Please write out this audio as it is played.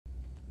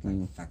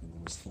Like fucking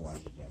almost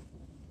 400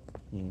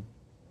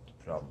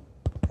 from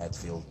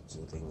Hatfield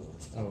sort of thing.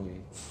 Oh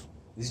yeah.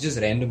 It's just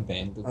random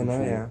banter. I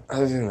know, yeah.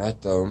 Other than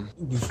that, though.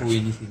 Before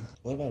anything.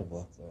 What about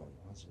work, though?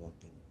 How's work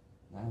been?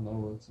 Nah, no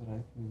work's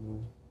alright. We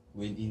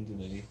went in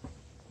today.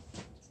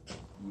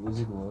 We was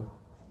at work.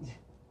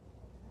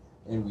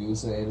 And we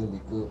also had a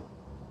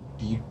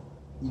deep,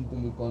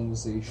 intimate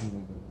conversation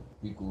with her.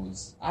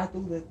 Because I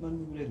told that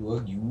man we were at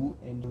work, you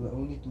and the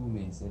only two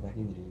men that I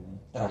can really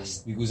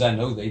trust. Because I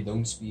know they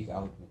don't speak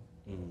out.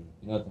 You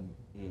know what I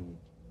mean?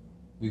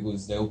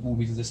 Because they'll pull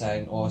me to the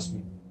side and ask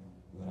me,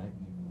 you alright?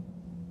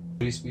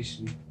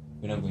 Especially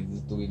when I'm going to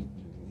the toilet.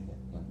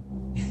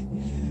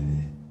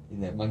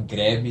 And that man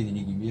grabbed me and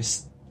he gave me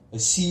a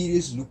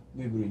serious look,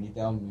 my bro, and he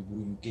tell me, bro,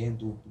 you can't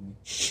talk to me. And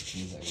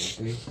he's like,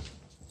 okay.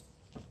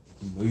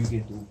 You know you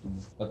can talk to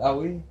me. But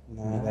away.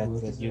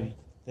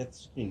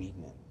 That's what you need,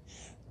 man.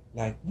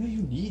 Like, no,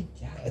 you need,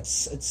 yeah.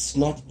 It's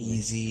not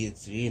easy.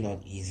 It's really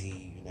not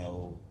easy, you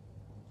know.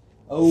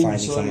 Oh, finding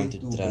sorry someone to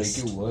to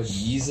trust. break your word.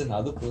 He's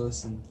another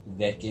person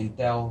that can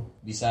tell.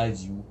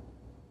 Besides you,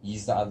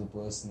 he's the other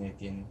person that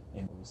can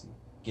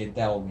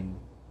tell when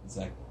it's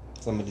like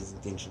Somebody's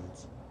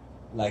intentions.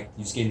 Like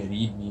you can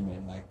read me,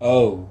 man. Like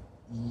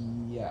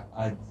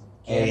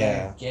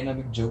yeah, can I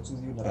make jokes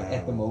with you? Like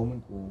at the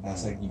moment, or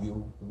must I give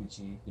you a bit?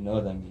 You know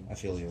what I mean? I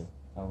feel you.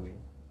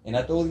 And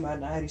I told him,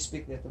 I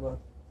respect that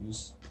about you.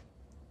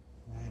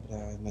 But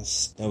I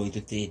must know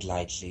to take it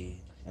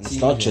lightly. And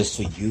it's not just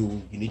for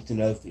you. You need to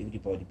know for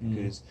everybody,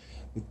 because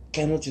we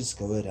cannot just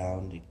go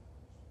around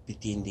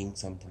pretending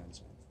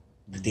sometimes, man.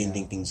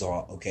 Pretending things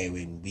are okay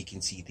when we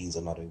can see things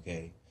are not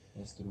okay.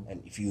 That's true.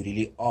 And if you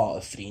really are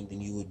a friend, then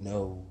you would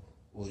know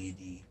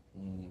already.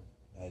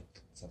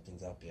 Like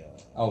something's up here.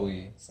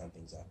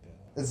 Something's up here.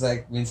 It's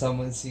like when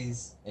someone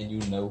says and you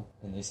know,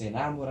 and they say,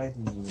 nah, I'm alright,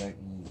 and you're like,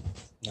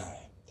 nah,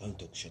 don't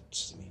talk shit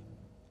to me.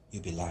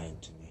 You'll be lying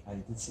to me.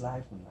 It's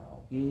life for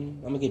now.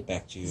 I'm gonna get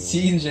back to you.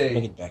 CNJ. I'm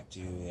gonna get back to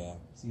you, yeah.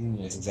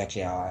 CNJ. That's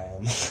exactly how I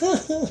am.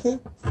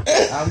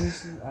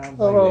 I'm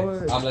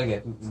like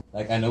that.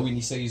 Like, I know when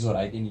he says he's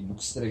alright and he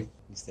looks straight.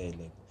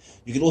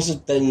 You can also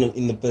tell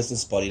in the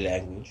person's body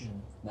language.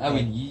 Now,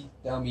 when he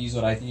tell me he's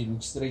alright and he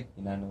looks straight,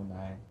 and I know,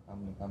 I'm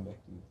gonna come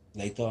back to you.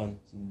 Later on.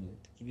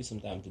 Give you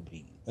some time to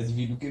breathe. But if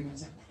you look at me,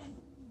 it's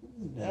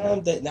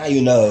like, now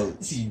you know.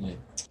 CNJ.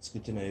 It's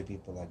good to know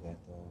people like that,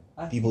 though.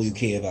 People you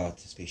care about,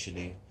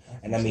 especially.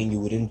 And I mean, you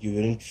wouldn't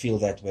feel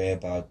that way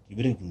you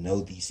wouldn't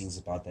know these things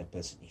about that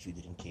person if you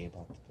didn't care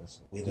about the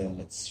person. Whether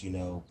it's,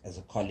 as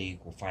a colleague,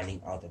 or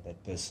finding out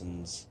that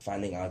person,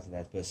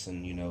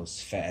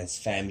 has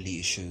family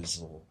issues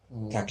or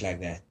like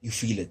that. You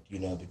feel it,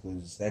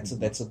 because that's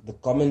the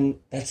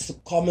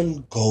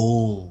common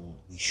goal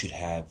we should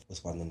have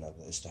with one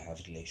another, is to have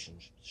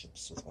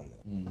relationships with one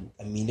another.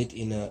 I mean it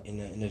in a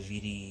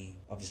very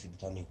obviously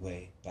platonic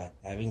way, but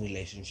having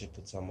relationship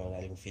with someone,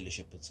 having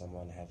fellowship with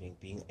someone,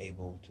 being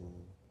able to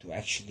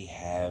actually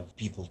have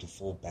people to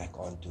fall back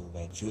onto,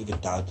 that if you ever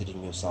doubted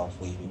in yourself,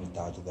 or you ever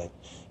doubted that,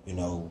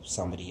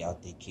 somebody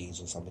out there cares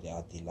or somebody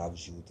out there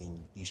loves you,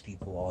 then these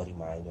people are a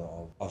reminder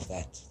of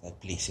that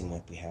blessing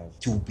that we have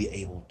to be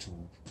able to,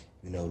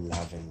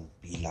 love and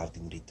be loved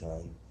in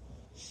return.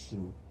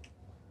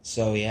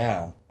 So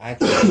yeah, I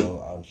could go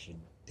on for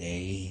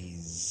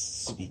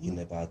days speaking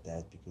about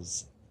that,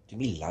 because to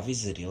me, love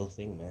is a real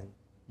thing, man.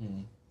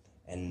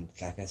 And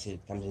like I said,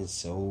 it comes in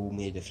so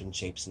many different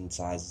shapes and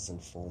sizes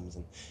and forms,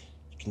 and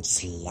you can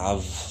just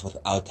love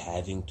without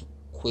having to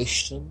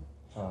question.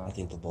 I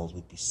think the world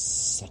would be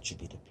such a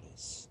better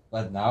place.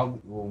 But now,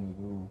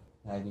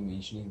 like you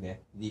mentioning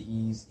that, there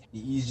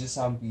is just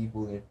some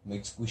people that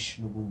makes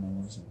questionable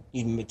moves.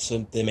 They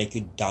make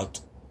you doubt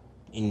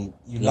in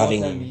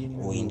loving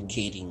or in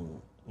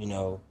caring,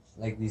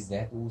 Like there's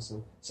that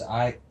also. So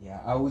I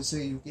would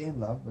say you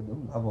can love, but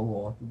don't love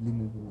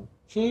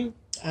wholeheartedly.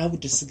 I would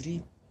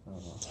disagree.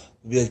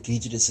 We agree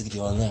to disagree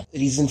on that. The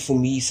reason for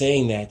me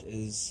saying that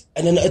is,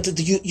 and then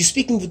you're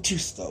speaking the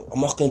truth, though. I'm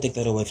not going to take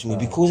that away from you,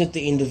 because at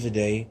the end of the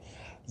day,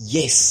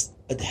 yes,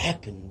 it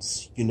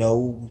happens.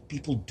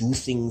 People do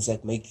things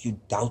that make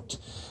you doubt.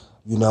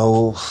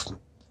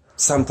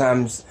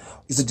 Sometimes,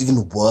 is it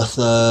even worth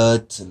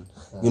it? And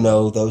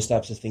those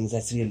types of things.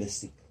 That's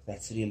realistic.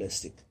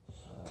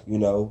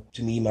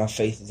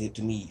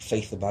 To me,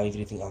 faith above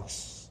everything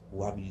else.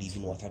 Who I believe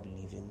in, what I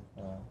believe in,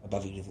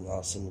 above everything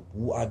else, and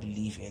who I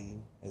believe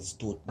in has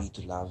taught me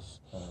to love,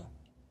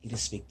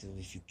 irrespective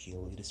if you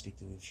kill,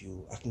 irrespective if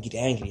you. I can get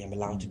angry. I'm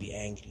allowed to be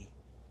angry.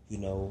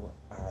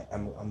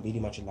 I'm very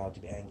much allowed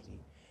to be angry.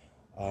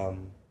 I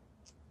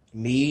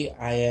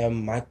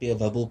might be a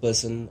verbal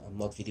person. I'm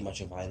not very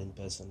much a violent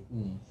person.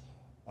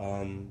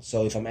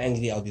 So if I'm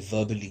angry, I'll be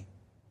verbally.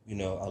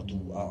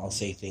 I'll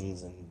say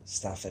things and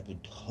stuff that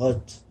would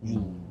hurt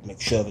you, make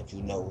sure that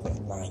you know that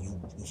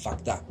you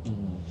fucked up.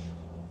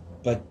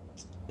 But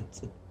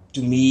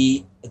to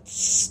me,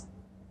 that's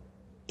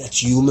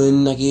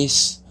human, I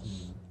guess.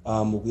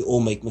 We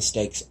all make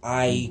mistakes.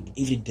 I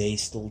every day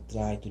still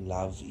try to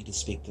love,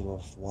 irrespective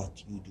of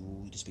what you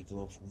do, irrespective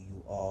of who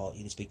you are,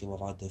 irrespective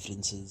of our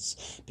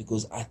differences,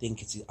 because I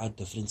think it's our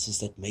differences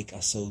that make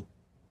us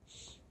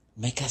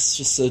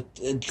just so.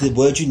 The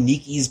word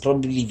unique is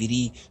probably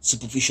very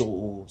superficial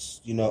or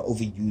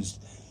overused,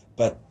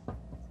 but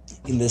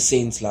in the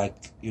sense, like,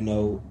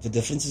 the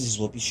differences is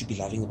what we should be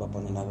loving about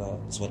one another.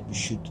 Is what we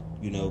should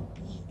be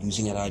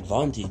using at our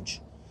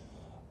advantage.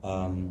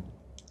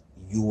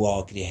 You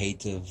are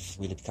creative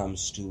when it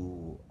comes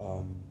to,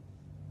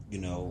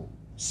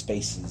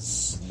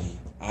 spaces.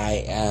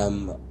 I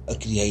am a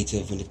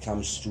creative when it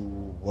comes to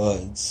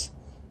words.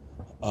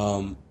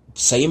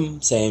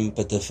 Same,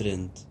 but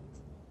different.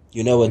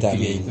 You know what I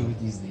mean?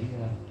 Creativity is there,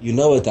 yeah. You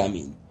know what I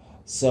mean?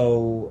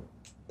 So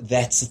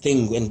that's the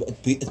thing, and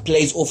it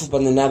plays off of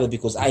one another,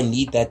 because I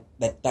need that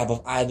type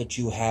of eye that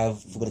you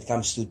have when it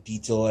comes to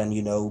detail and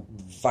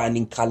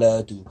finding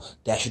color to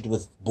dash it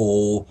with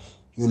ball,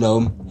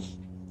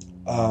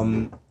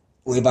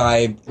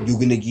 whereby you're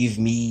gonna give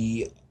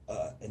me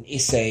an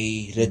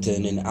essay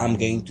written, and I'm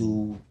going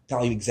to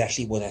tell you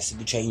exactly what has to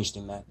be changed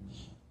in that,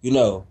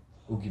 Or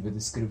give a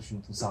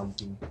description to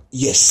something.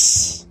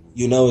 Yes,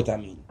 you know what I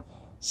mean.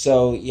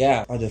 So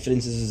yeah, our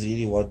differences is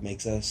really what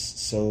makes us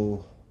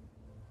so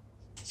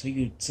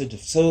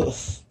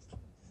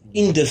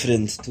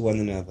indifferent to one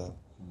another.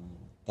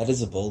 That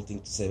is a bold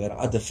thing to say, but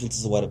our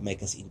differences are what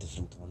make us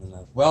indifferent to one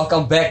another.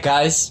 Welcome back,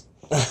 guys.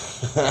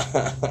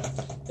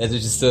 That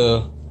was just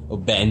a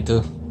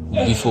banter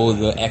before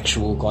the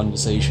actual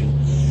conversation.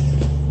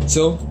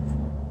 So,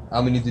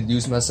 I'm going to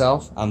introduce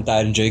myself. I'm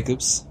Tyron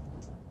Jacobs,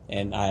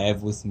 and I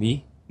have with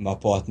me my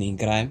partner in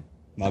crime,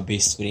 my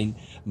best friend,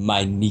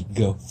 my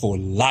nigga for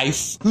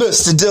life,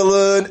 Mr.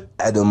 Dylan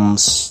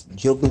Adams.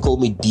 You can call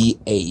me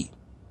D.A.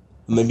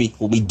 Maybe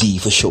call me D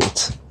for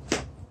short.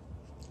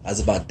 How's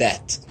about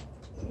that?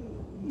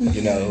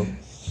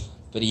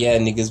 But yeah,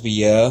 niggas, we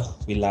here,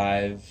 we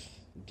live,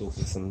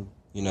 talking some,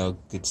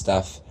 good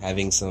stuff,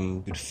 having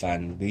some good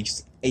fun. We're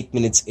just 8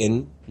 minutes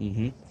in,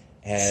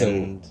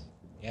 and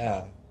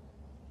yeah.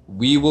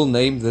 We will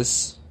name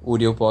this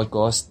audio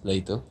podcast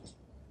later.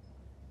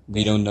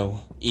 We don't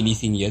know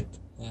anything yet.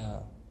 Yeah.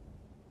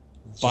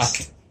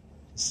 But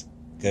just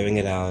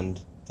going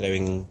around,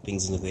 throwing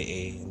things into the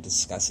air and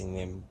discussing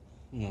them.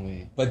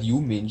 But you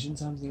mentioned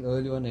something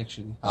earlier on,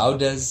 actually.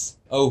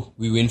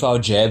 We went for our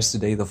jabs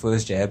today, the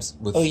first jabs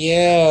with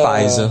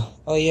Pfizer.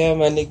 Oh yeah,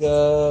 my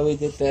nigga, we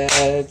did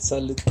that.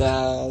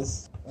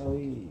 Salutas. Oh,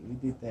 we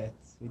did that.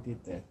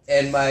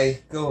 And my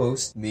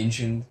co-host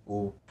mentioned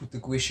or put the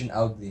question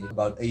out there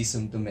about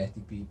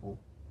asymptomatic people.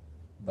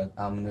 But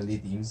I'm gonna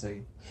let him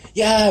say.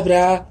 Yeah,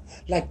 bruh.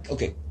 Like,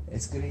 okay.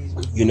 It's crazy.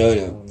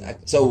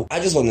 So I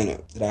just want to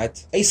know,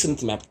 right?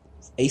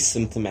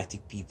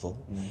 Asymptomatic people,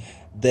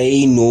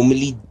 they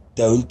normally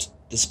don't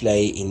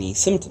display any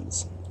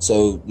symptoms.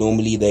 So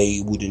normally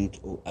they wouldn't,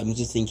 I'm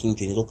just thinking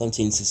general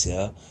consensus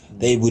here,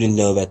 they wouldn't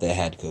know that they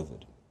had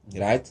COVID.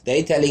 Right?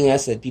 They're telling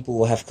us that people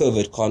who have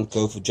COVID can't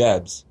go for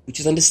jabs, which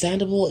is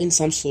understandable in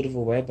some sort of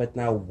a way, but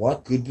now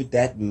what good would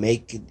that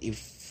make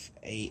if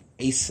a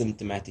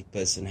asymptomatic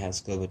person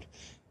has COVID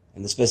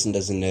and this person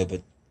doesn't know,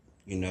 but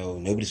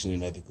nobody's going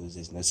to know because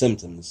there's no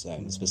symptoms. So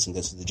this person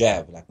goes to the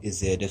jab. Like,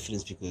 is there a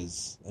difference?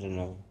 Because I don't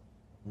know.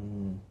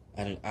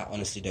 I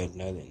honestly don't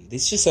know. Then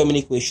there's just so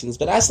many questions,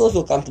 but I still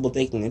feel comfortable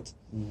taking it.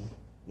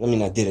 I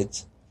mean, I did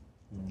it.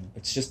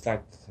 It's just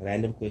like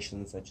random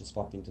questions that just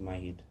pop into my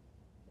head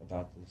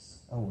about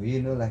this. Oh,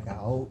 like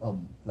how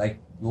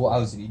I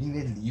was reading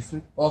that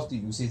leaflet after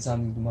you said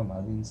something to my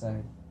mother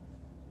inside.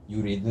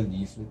 You read the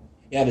leaflet.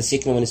 Yeah, the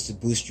second one is to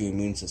boost your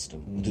immune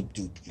system.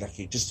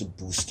 Just a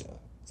booster.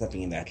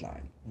 Something in that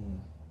line.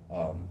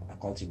 I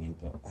can't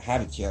remember. I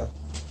have it here.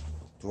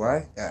 Do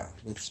I? Yeah.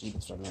 Let's read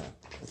it from here.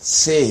 It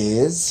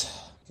says...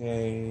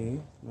 Okay.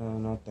 No,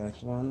 not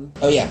that one.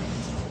 Oh, yeah.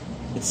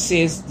 It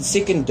says the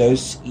second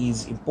dose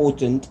is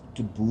important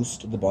to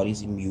boost the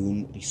body's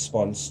immune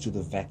response to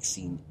the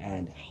vaccine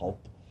and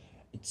help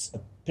its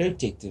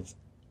protective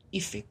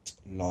effect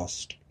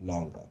last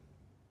longer.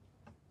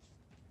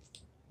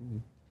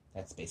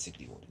 That's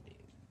basically what it is.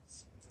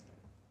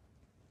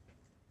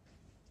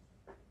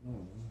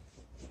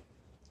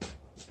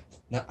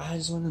 Now I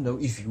just want to know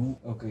if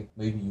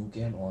maybe you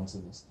can answer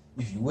this.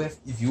 If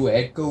you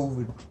had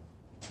COVID,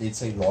 let's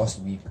say last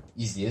week,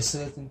 is there a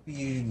certain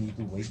period you need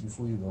to wait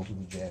before you go to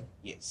the jab?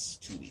 Yes,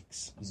 2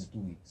 weeks. Is it 2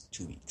 weeks?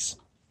 2 weeks.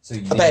 So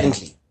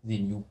apparently,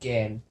 then you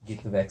can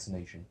get the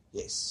vaccination.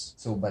 Yes.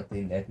 So, but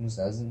then that most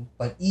doesn't.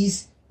 But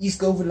is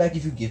COVID like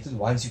if you get it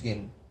once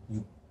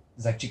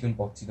it's like chicken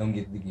pox, you don't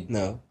get it again?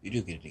 No, you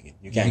do get it again.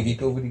 You can get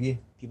COVID again.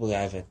 People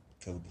have had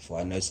COVID before.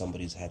 I know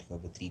somebody who's had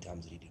COVID 3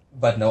 times already.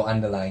 But no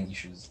underlying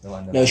issues.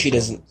 No, she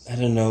doesn't. I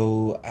don't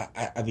know.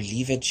 I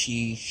believe that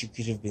she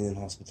could have been in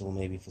hospital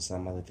maybe for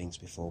some other things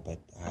before, but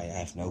I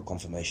have no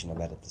confirmation of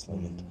that at this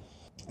moment.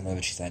 I know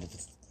that she's had it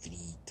 3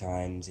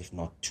 times, if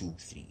not 2,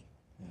 3.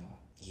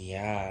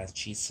 Yeah,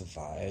 she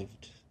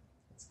survived.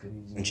 That's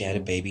crazy. And she had a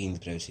baby in the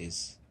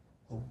process.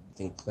 I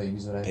think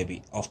Baby's right.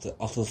 baby after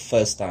the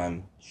first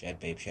time she had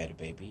a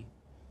baby.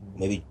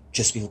 Maybe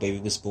just before baby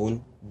was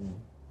born.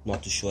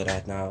 Not too sure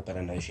right now, but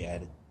I know she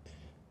had it.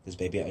 Because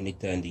baby only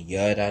turned a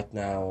year right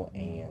now,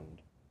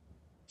 and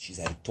she's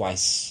had it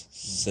twice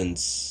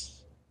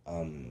since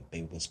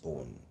baby was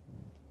born.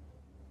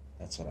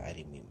 That's what I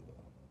remember.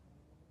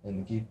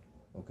 And the kid?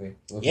 Okay.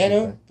 Yeah,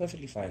 no,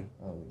 perfectly fine.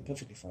 Oh,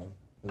 Perfectly fine.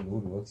 the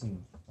Lord works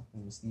in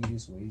fucking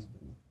mysterious ways,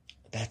 bro.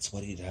 That's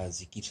what he does.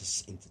 He keeps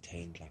us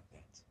entertained like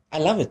that. I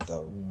love it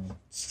though. It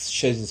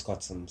shows it's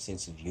got some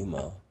sense of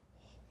humor,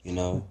 you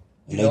know.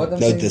 You know what I'm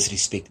no saying?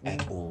 disrespect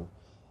at all.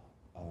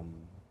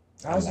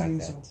 I was like thinking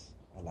that. so.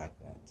 I like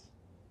that.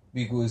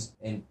 Because,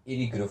 and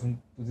Eddie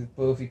Griffin put it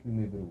perfectly,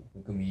 my bro,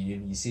 the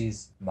comedian. He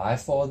says, my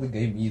father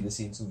gave me the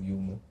sense of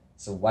humor.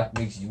 So what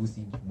makes you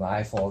think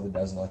my father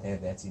does not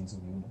have that sense of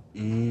humor?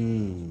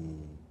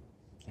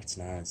 That's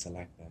nice. I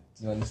like that.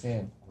 You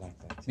understand? I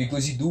like that.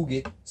 Because you do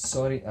get,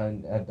 sorry,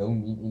 and I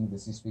don't mean any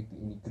disrespect to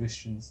any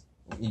Christians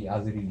or any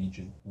other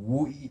religion.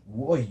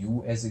 Who are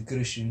you as a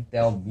Christian?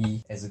 Tell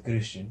me as a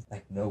Christian.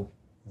 Like, no,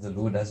 the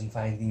Lord doesn't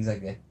find things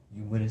like that.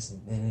 Humorous.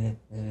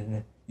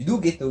 You do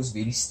get those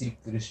very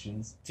strict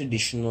Christians.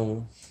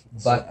 Traditional.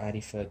 But I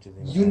refer to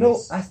them. you know,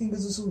 I think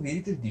there's also a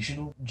very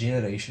traditional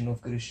generation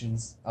of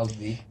Christians out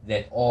there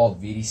that are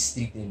very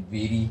strict and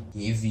very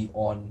heavy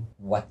on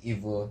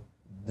whatever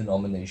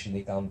denomination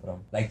they come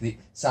from. Like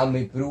some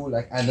may prove,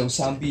 like I know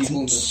some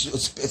people.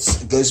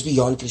 It goes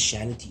beyond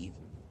Christianity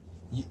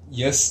even.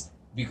 Yes,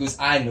 because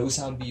I know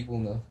some people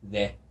know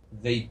that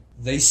they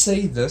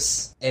say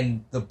this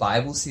and the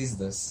Bible says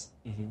this,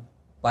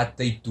 but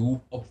they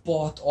do a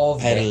part of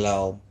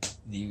Parallel. that.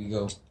 There we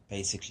go.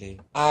 Basically,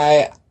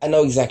 I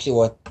know exactly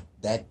what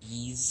that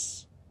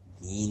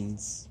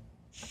means,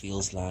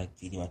 feels like.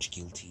 Very much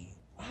guilty.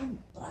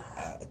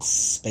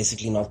 It's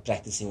basically not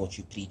practicing what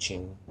you're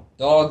preaching.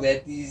 Dog,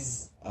 that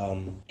is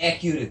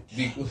accurate.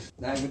 Because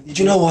do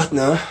you know what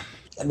now?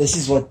 And this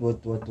is what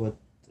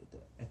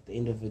at the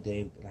end of the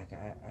day, like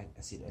I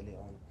said earlier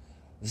on,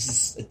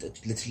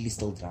 it literally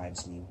still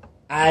drives me.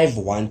 I've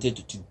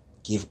wanted to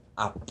give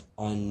up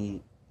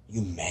on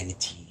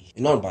humanity,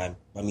 not by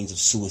means of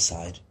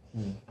suicide,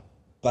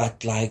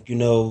 but like, you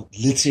know,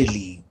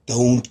 literally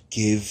don't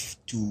give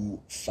two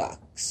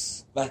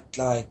fucks. But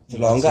like, the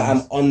longer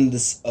I'm on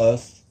this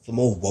earth, the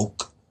more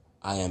woke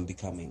I am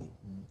becoming.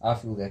 I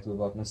feel that way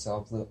about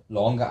myself. The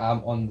longer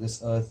I'm on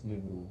this earth,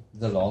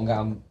 the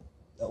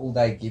older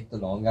I get, the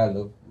longer I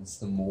live, it's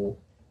the more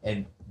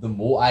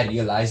I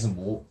realize, the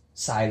more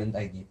silent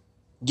I get.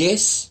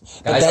 Yes,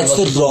 Guys, but that's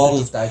the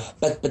wrong. that.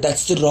 But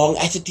that's the wrong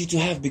attitude to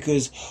have,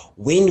 because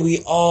when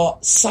we are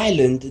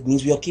silent, it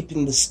means we are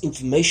keeping this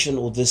information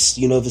or this,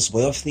 you know, this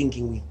way of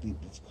thinking,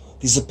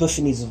 these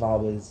epiphanies of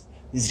ours,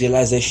 these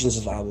realizations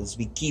of ours.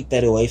 We keep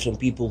that away from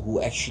people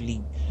who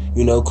actually,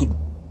 you know, could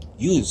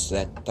use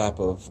that type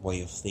of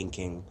way of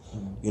thinking.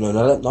 You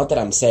know, not that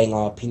I'm saying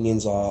our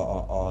opinions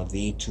are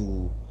there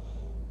to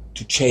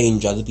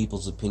change other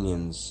people's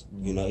opinions.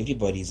 You know,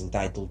 everybody's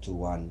entitled to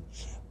one,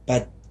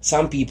 but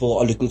some people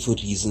are looking for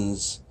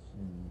reasons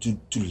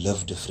to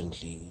live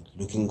differently,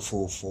 looking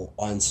for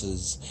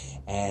answers,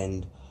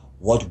 and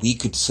what we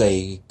could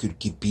say could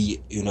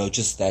be, you know,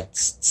 just that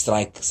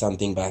strike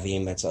something by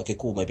them that's okay,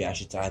 cool, maybe I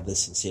should try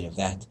this instead of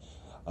that.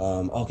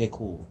 Okay,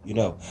 cool. You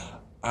know,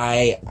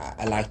 I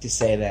like to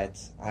say that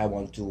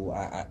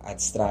I'd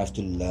strive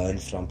to learn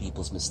from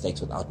people's mistakes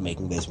without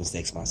making those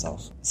mistakes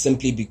myself.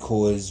 Simply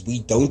because we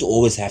don't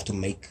always have to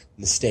make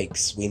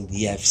mistakes when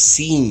we have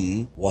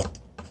seen what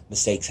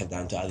mistakes have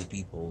done to other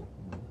people.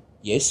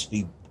 Yes,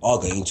 we are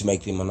going to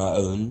make them on our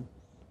own.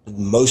 But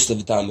most of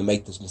the time we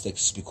make those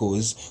mistakes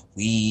because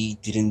we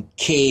didn't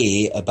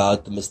care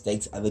about the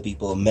mistakes other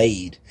people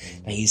made.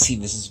 And you see,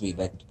 this is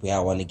where I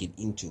want to get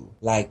into.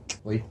 Like,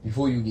 wait,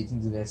 before you get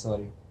into that,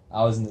 sorry,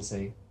 I was gonna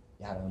say,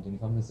 yeah, I'm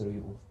gonna throw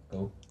you off.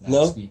 Go.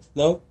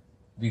 No.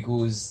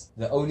 Because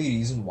the only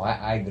reason why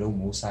I grow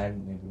more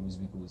silent is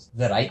because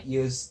the right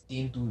ears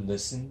tend to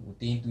listen or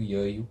tend to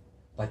hear you,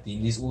 but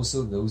then there's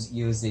also those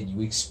ears that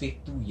you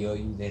expect to hear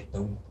you that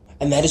don't.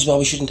 And that is why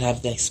we shouldn't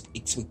have the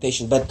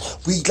expectation. But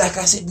we, like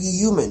I said, we're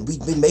human.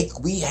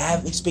 We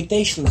have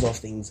expectations of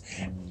things.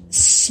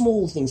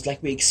 Small things,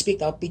 like we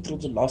expect our petrol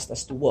to last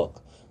us to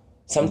work.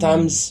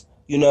 Sometimes,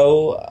 you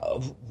know,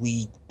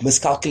 we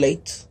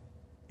miscalculate,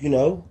 you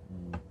know,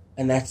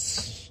 and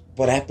that's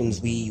what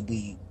happens. We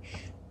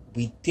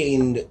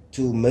tend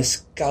to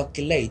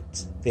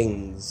miscalculate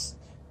things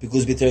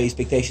because we throw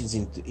expectations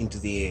into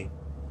the air.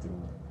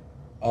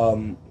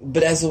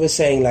 But as I was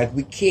saying, like,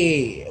 we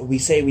care, we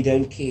say we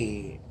don't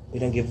care, we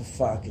don't give a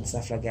fuck and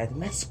stuff like that,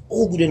 and that's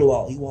all good and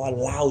well. You are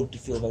allowed to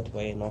feel that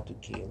way and not to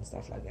care and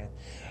stuff like that.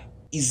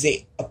 Is there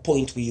a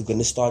point where you're going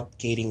to start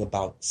caring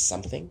about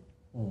something?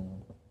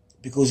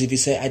 Because if you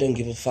say, I don't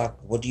give a fuck,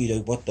 what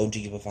don't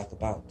you give a fuck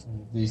about?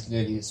 There's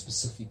clearly a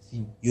specific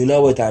thing. You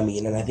know what I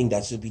mean? And I think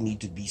that's what we need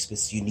to be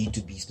specific. You need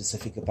to be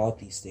specific about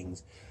these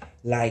things.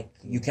 Like,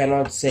 you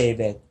cannot say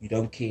that you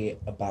don't care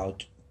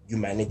about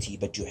humanity,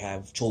 but you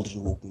have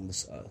children walking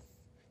this earth.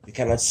 You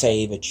cannot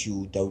say that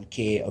you don't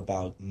care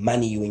about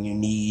money when you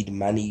need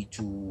money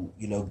to,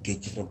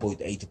 get you from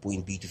point A to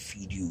point B to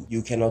feed you.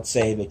 You cannot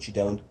say that you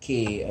don't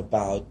care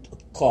about a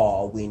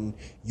car when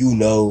you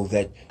know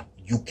that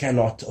you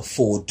cannot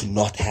afford to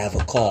not have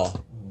a car.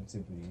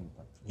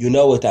 You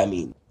know what I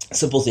mean?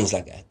 Simple things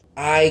like that.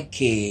 I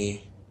care,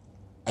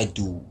 I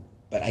do,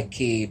 but I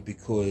care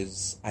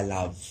because I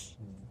love.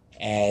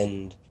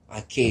 And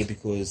I care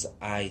because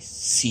I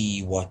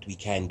see what we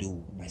can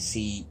do. I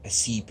see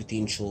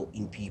potential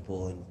in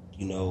people, and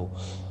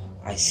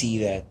I see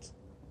that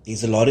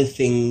there's a lot of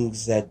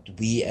things that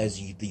we as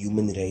the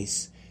human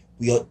race,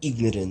 we are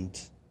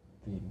ignorant.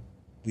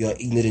 We are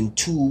ignorant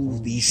to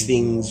these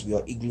things. We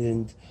are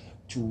ignorant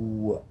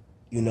to,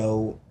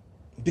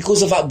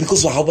 because of how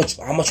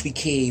much we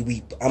care.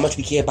 How much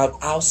we care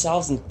about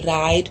ourselves and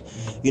pride,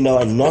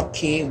 and not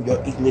care. We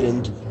are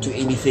ignorant to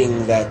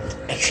anything that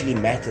actually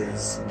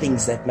matters.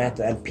 Things that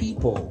matter, and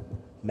people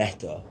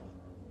matter.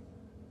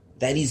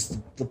 That is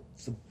the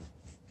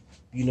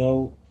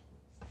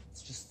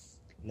let's just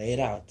lay it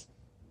out.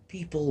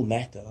 People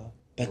matter,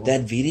 but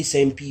that very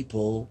same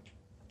people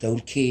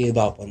don't care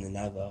about one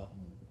another.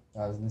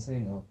 I was gonna say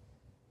no.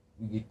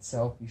 You get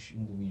selfish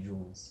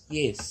individuals.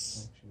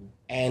 Yes. Actually.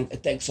 And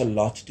it takes a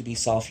lot to be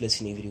selfless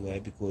in every way,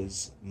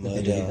 because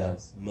murder,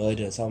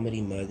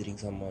 somebody murdering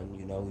someone,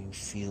 you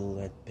feel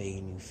that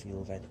pain, you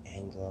feel that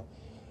anger,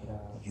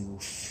 you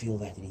feel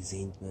that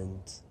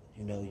resentment,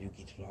 you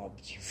get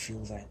robbed, you feel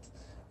that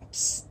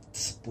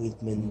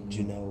disappointment,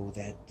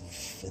 that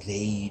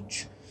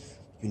rage,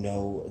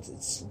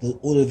 it's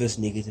all of those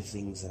negative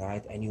things,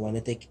 right? And you want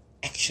to take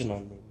action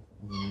on them.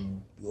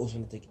 We also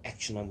want to take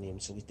action on them.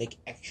 So we take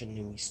action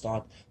and we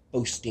start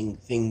posting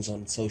things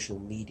on social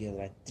media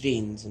that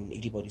trends, and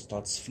everybody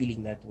starts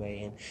feeling that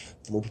way. And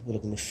the more people are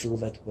going to feel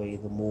that way,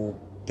 the more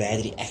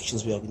bad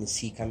reactions we are going to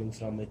see coming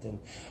from it.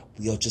 And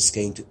we are just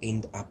going to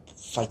end up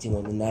fighting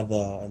one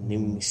another. And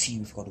then we see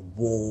we've got a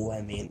war,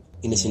 and then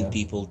innocent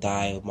people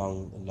die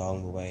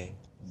along the way.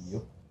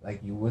 Yep.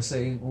 Like you were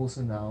saying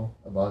also now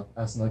about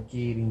us not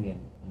caring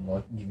and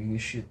not giving a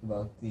shit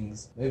about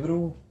things. Hey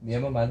bro, me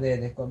and my mother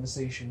had that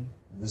conversation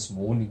this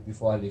morning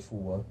before I left for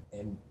work,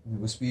 and we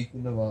were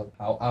speaking about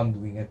how I'm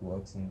doing at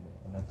work, and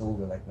I told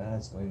her like, nah,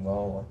 it's going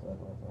well,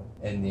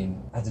 what. And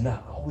then I don't know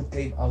how it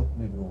came out,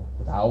 me bro,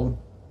 but how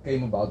it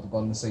came about the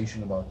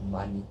conversation about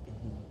money.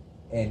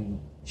 And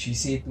she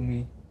said to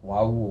me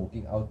while we were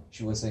walking out,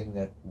 she was saying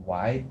that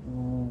why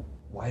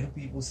do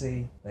people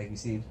say, like you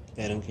said,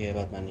 they don't care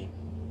about money?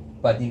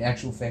 But in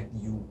actual fact,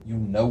 you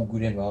know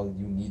good and well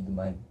you need the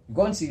money. You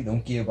can't say you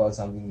don't care about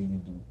something when you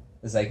do.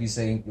 It's like you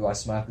saying you are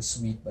smack a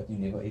sweet, but you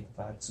never ate a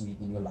fat sweet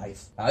in your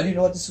life. How do you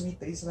know what the sweet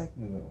tastes like?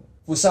 No.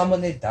 For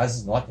someone that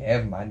does not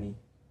have money,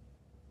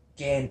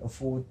 can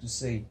afford to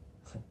say,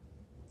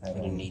 I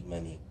don't need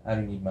money. I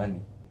don't need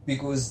money.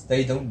 Because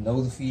they don't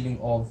know the feeling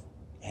of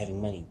having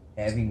money.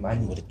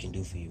 And what it can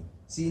do for you.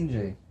 See,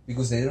 Njay,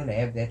 because they don't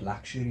have that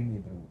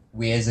luxury, bro.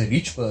 Whereas a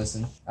rich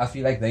person, I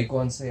feel like they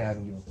can't say, I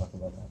don't give a fuck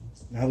about money.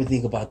 Now we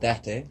think about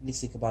that, eh?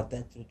 Let's think about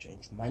that for a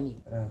change. Money.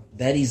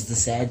 That is the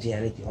sad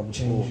reality of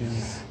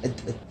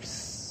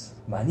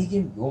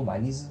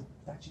money is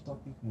a touchy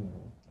topic,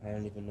 bro. I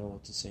don't even know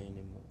what to say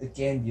anymore. It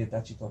can be a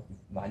touchy topic.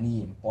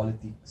 Money and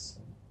politics.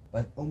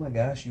 But oh my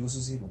gosh, you also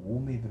said war,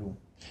 bro.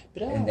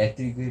 And that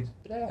triggered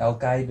Al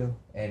Qaeda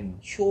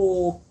and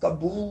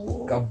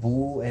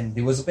Kabul, and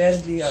there was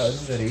apparently on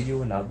the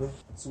radio another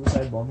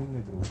suicide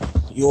bombing, bro.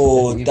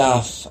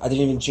 Duff. I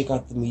didn't even check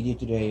out the media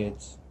today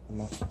yet.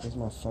 Where's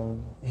my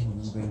phone?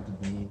 And you're going to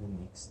be the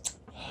next.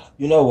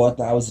 You know what?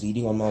 I was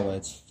reading on my way.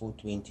 It's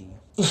 4:20.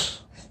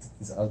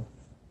 It's out.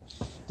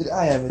 Did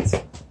I have it?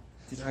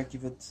 Did I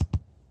give it?